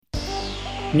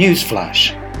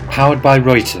Newsflash, powered by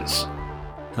Reuters.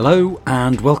 Hello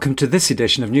and welcome to this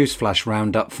edition of Newsflash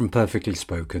Roundup from Perfectly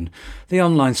Spoken, the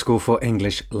online school for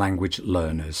English language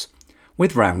learners.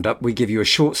 With Roundup, we give you a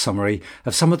short summary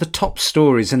of some of the top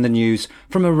stories in the news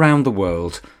from around the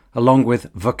world, along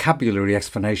with vocabulary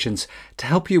explanations to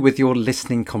help you with your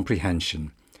listening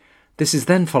comprehension. This is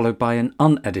then followed by an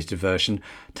unedited version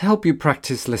to help you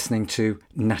practice listening to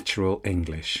natural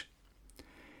English.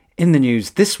 In the news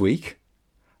this week,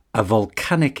 a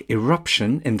volcanic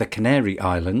eruption in the Canary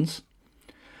Islands,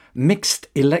 mixed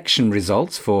election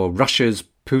results for Russia's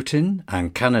Putin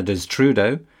and Canada's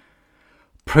Trudeau,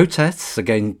 protests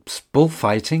against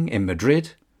bullfighting in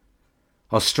Madrid,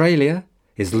 Australia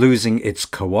is losing its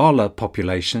koala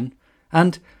population,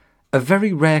 and a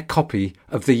very rare copy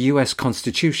of the US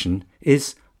Constitution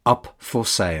is up for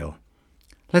sale.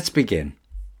 Let's begin.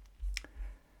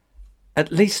 At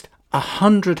least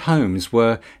 100 homes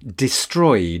were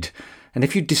destroyed, and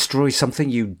if you destroy something,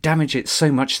 you damage it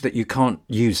so much that you can't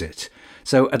use it.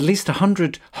 So at least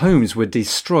 100 homes were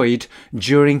destroyed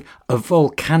during a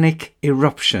volcanic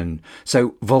eruption.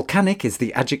 So volcanic is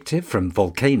the adjective from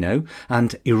volcano,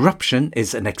 and eruption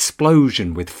is an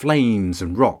explosion with flames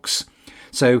and rocks.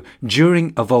 So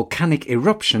during a volcanic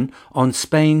eruption on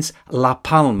Spain's La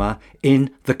Palma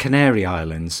in the Canary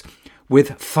Islands,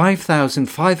 with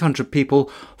 5,500 people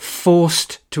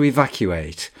forced to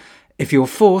evacuate. If you're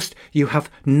forced, you have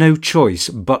no choice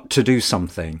but to do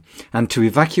something. And to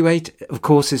evacuate, of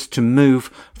course, is to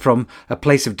move from a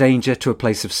place of danger to a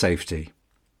place of safety.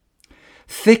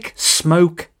 Thick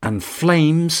smoke and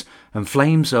flames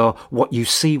are what you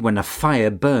see when a fire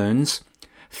burns.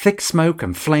 Thick smoke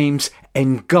and flames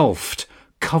engulfed,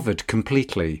 covered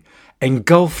completely,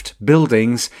 engulfed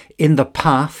buildings in the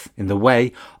path, in the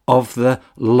way of the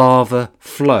lava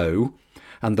flow.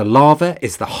 And the lava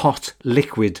is the hot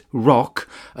liquid rock,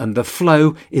 and the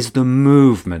flow is the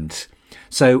movement.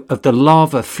 So of the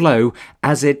lava flow,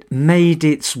 as it made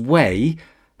its way,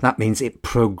 that means it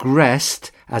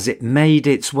progressed, as it made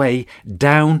its way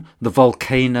down the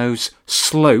volcano's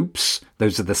slopes,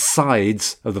 those are the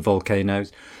sides of the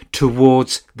volcanoes,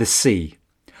 towards the sea.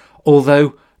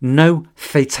 Although no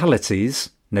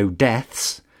fatalities, no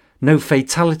deaths, no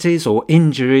fatalities or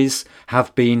injuries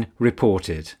have been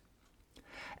reported.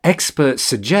 Experts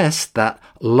suggest that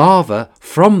lava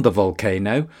from the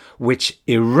volcano, which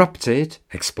erupted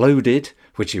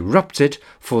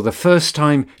for the first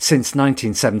time since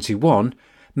 1971,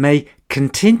 may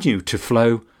continue to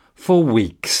flow for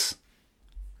weeks.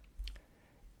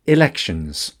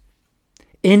 Elections.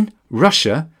 In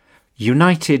Russia,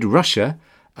 United Russia,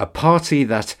 a party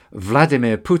that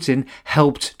Vladimir Putin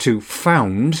helped to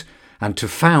found, and to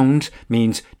found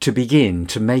means to begin,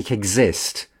 to make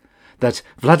exist, that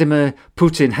Vladimir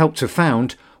Putin helped to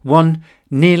found, won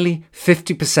nearly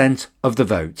 50% of the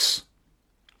votes.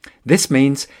 This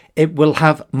means it will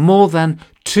have more than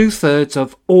 2/3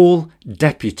 of all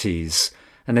deputies,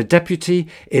 and a deputy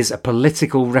is a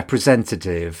political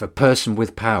representative, a person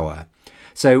with power.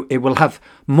 So it will have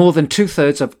more than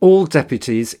 2/3 of all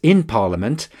deputies in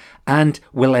Parliament and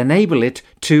will enable it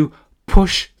to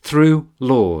push through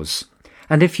laws.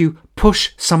 And if you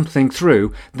push something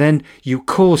through, then you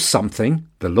cause something,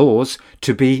 the laws,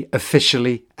 to be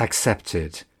officially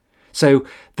accepted. So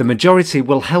the majority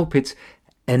will help it,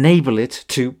 enable it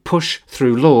to push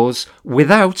through laws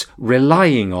without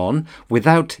relying on,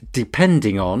 without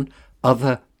depending on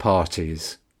other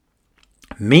parties.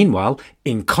 Meanwhile,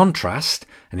 in contrast,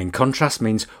 and in contrast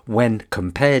means when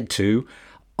compared to,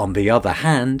 on the other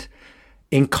hand,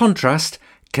 in contrast,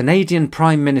 Canadian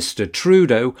Prime Minister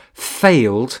Trudeau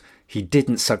failed, he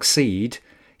didn't succeed,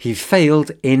 he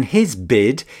failed in his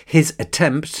bid, his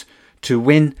attempt to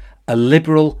win a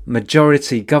Liberal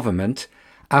majority government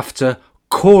after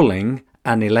calling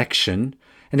an election.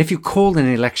 And if you call an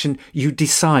election, you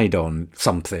decide on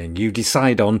something, you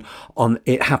decide on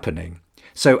it happening.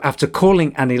 So after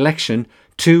calling an election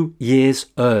 2 years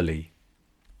early.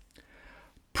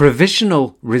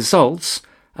 Provisional results,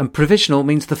 and provisional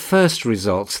means the first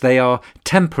results. They are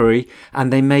temporary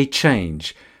and they may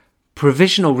change.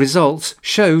 Provisional results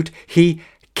showed he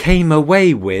came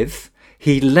away with,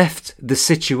 he left the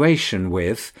situation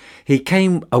with, he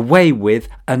came away with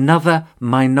another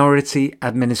minority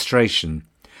administration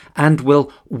and will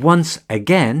once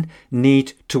again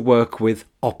need to work with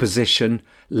opposition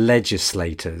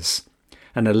legislators.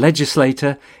 And a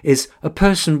legislator is a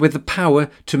person with the power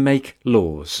to make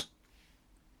laws.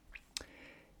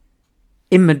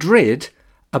 In Madrid,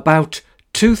 about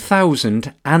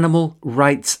 2,000 animal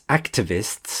rights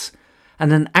activists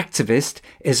And an activist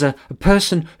is a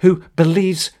person who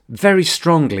believes very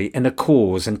strongly in a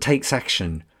cause and takes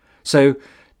action. So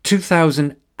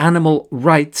 2,000 animal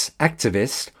rights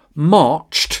activists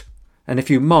marched, and if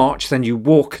you march, then you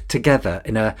walk together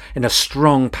in a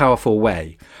strong, powerful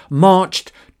way,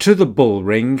 marched to the bull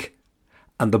ring.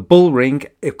 And the bull ring,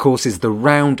 of course, is the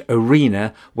round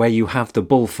arena where you have the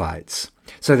bullfights.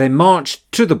 So they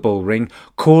marched to the bull ring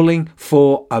calling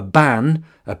for a ban,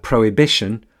 a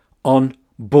prohibition on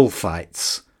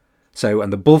bullfights.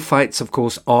 And the bullfights, of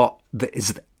course, are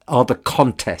the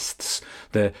contests,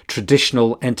 the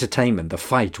traditional entertainment, the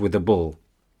fight with the bull.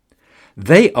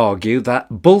 They argue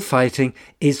that bullfighting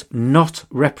is not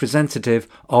representative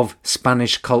of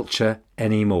Spanish culture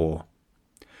anymore.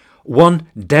 One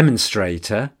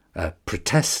demonstrator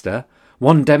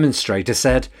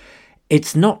said,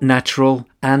 "It's not natural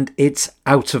and it's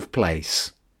out of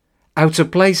place." Out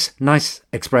of place, nice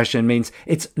expression, means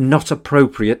it's not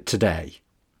appropriate today.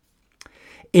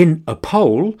 In a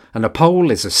poll, and a poll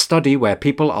is a study where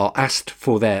people are asked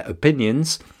for their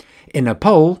opinions, in a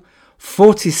poll,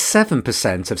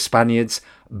 47% of Spaniards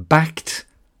backed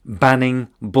banning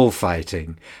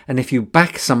bullfighting. And if you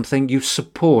back something, you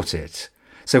support it.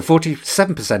 So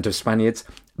 47% of Spaniards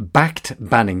backed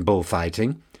banning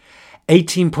bullfighting,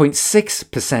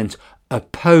 18.6%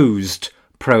 opposed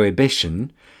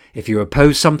prohibition. If you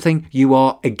oppose something, you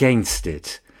are against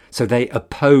it. So they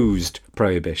opposed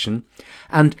prohibition,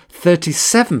 and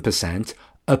 37%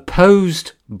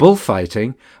 opposed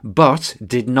bullfighting but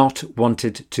did not want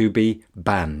it to be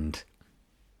banned.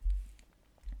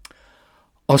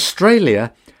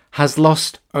 Australia has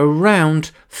lost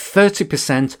around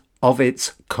 30% of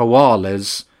its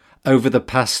koalas over the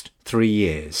past 3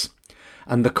 years.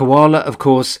 And the koala, of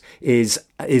course, is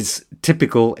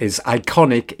typical, is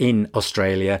iconic in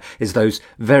Australia, is those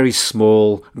very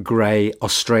small grey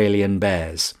Australian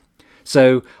bears.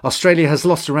 So Australia has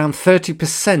lost around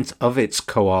 30% of its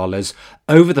koalas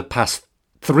over the past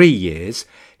 3 years,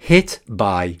 hit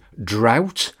by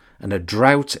drought, and a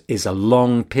drought is a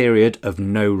long period of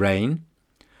no rain,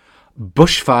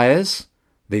 bushfires.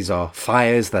 These are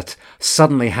fires that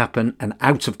suddenly happen and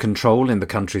out of control in the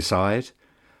countryside,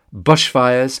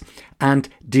 bushfires, and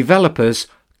developers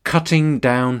cutting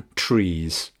down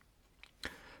trees.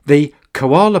 The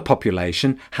koala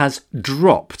population has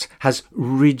dropped, has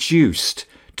reduced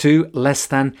to less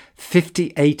than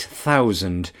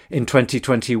 58,000 in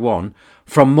 2021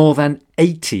 from more than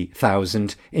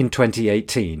 80,000 in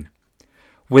 2018,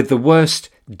 with the worst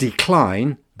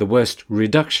decline, the worst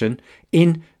reduction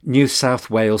in New South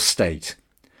Wales state,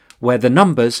 where the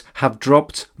numbers have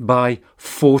dropped by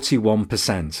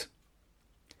 41%.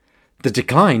 The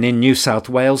decline in New South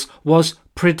Wales was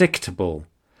predictable.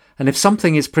 And if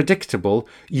something is predictable,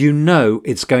 you know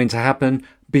it's going to happen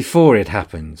before it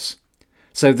happens.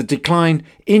 So the decline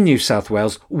in New South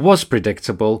Wales was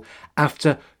predictable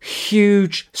after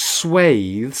huge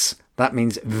swathes, that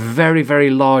means very, very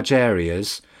large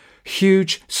areas,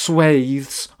 huge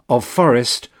swathes of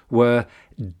forest were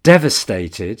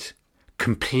devastated,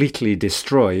 completely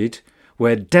destroyed,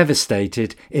 were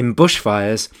devastated in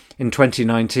bushfires in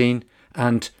 2019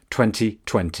 and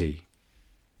 2020.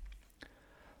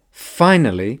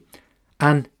 Finally,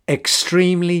 an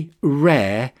extremely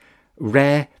rare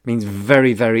means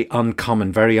very, very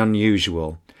uncommon, very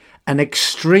unusual, an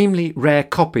extremely rare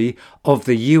copy of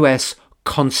the US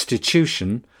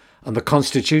Constitution. And the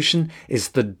Constitution is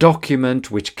the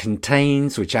document which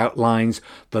outlines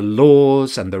the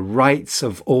laws and the rights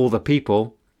of all the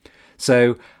people.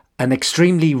 So an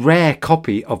extremely rare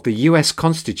copy of the US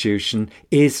Constitution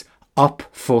is up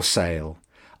for sale.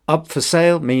 Up for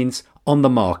sale means on the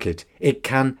market. It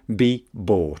can be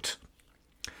bought.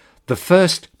 The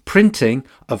first printing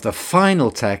of the final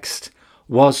text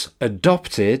was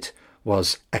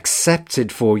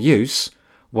accepted for use,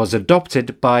 was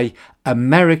adopted by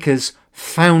America's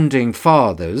founding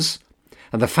fathers.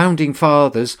 And the founding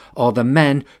fathers are the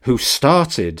men who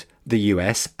started the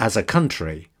US as a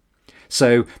country.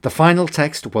 So the final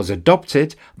text was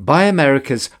adopted by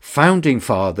America's founding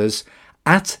fathers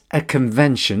at a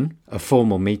convention, a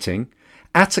formal meeting,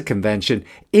 at a convention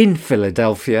in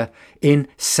Philadelphia in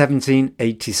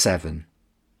 1787.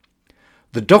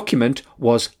 The document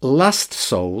was last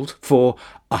sold for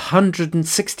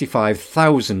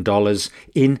 $165,000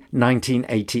 in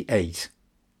 1988.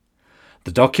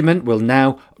 The document will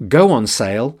now go on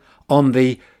sale on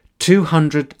the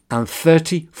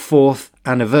 234th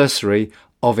anniversary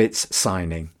of its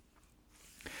signing.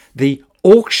 The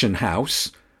auction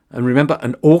house, and remember,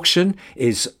 an auction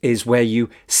is where you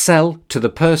sell to the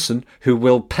person who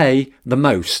will pay the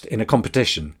most in a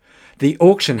competition. The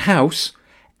auction house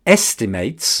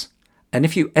estimates, and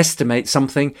if you estimate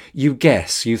something, you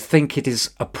guess, you think it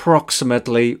is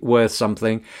approximately worth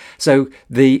something. So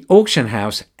the auction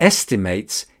house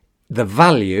estimates the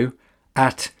value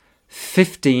at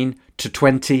 $15 to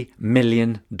 $20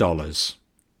 million.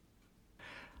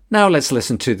 Now let's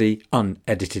listen to the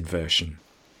unedited version.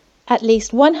 At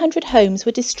least 100 homes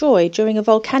were destroyed during a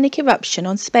volcanic eruption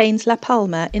on Spain's La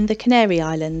Palma in the Canary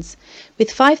Islands,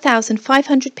 with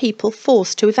 5,500 people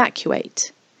forced to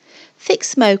evacuate. Thick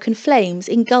smoke and flames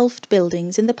engulfed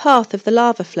buildings in the path of the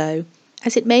lava flow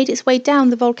as it made its way down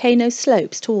the volcano's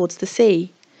slopes towards the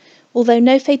sea, although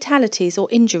no fatalities or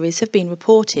injuries have been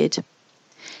reported.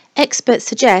 Experts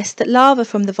suggest that lava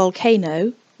from the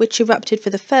volcano, which erupted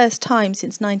for the first time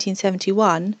since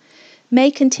 1971, may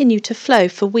continue to flow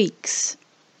for weeks.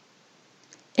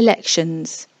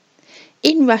 Elections.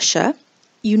 In Russia,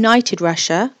 United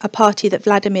Russia, a party that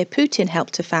Vladimir Putin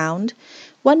helped to found,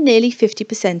 won nearly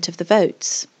 50% of the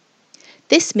votes.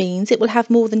 This means it will have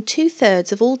more than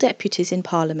 2/3 of all deputies in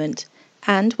Parliament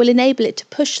and will enable it to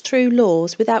push through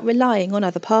laws without relying on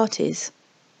other parties.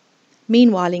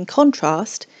 Meanwhile, in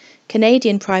contrast,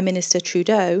 Canadian Prime Minister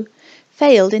Trudeau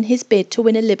failed in his bid to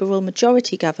win a Liberal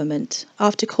majority government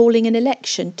after calling an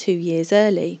election 2 years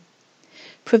early.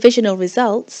 Provisional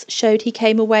results showed he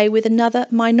came away with another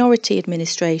minority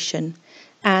administration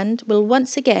and will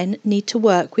once again need to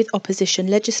work with opposition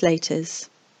legislators.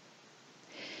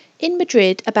 In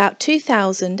Madrid, about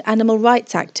 2,000 animal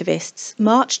rights activists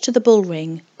marched to the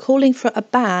bullring, calling for a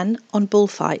ban on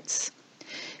bullfights.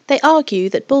 They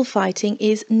argue that bullfighting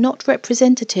is not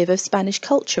representative of Spanish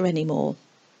culture anymore.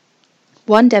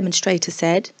 One demonstrator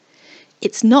said,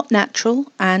 "It's not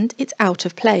natural and it's out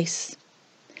of place."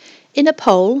 In a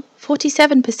poll,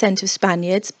 47% of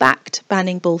Spaniards backed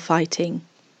banning bullfighting,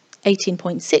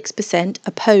 18.6%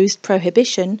 opposed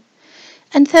prohibition,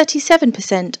 and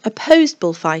 37% opposed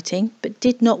bullfighting but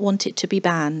did not want it to be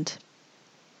banned.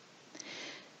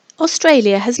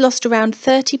 Australia has lost around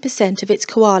 30% of its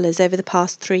koalas over the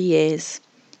past 3 years,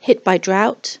 hit by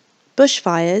drought,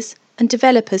 bushfires, and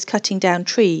developers cutting down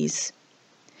trees.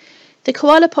 The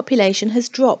koala population has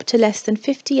dropped to less than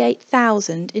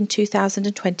 58,000 in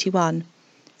 2021,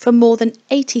 from more than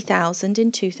 80,000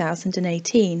 in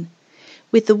 2018,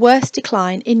 with the worst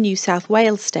decline in New South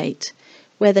Wales state,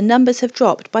 where the numbers have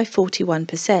dropped by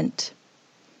 41%.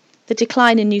 The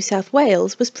decline in New South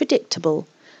Wales was predictable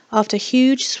after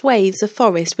huge swathes of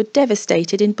forest were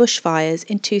devastated in bushfires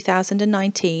in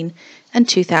 2019 and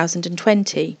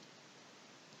 2020.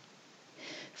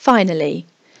 Finally,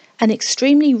 an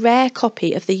extremely rare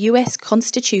copy of the US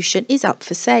Constitution is up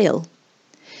for sale.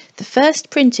 The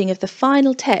first printing of the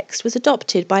final text was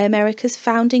adopted by America's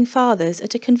founding fathers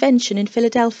at a convention in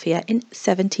Philadelphia in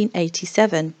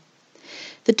 1787.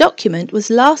 The document was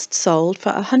last sold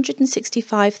for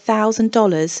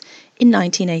 $165,000 in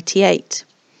 1988.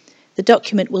 The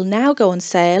document will now go on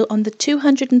sale on the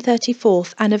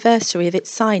 234th anniversary of its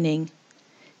signing.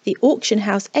 The auction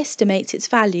house estimates its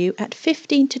value at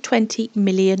 $15 to $20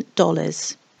 million.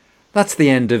 That's the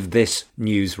end of this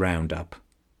news roundup.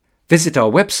 Visit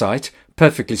our website,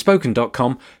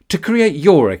 perfectlyspoken.com, to create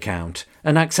your account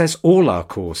and access all our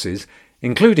courses,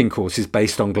 including courses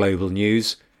based on global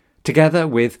news, together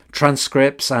with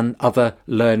transcripts and other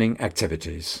learning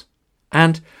activities.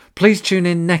 And please tune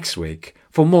in next week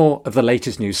for more of the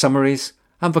latest news summaries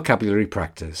and vocabulary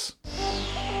practice.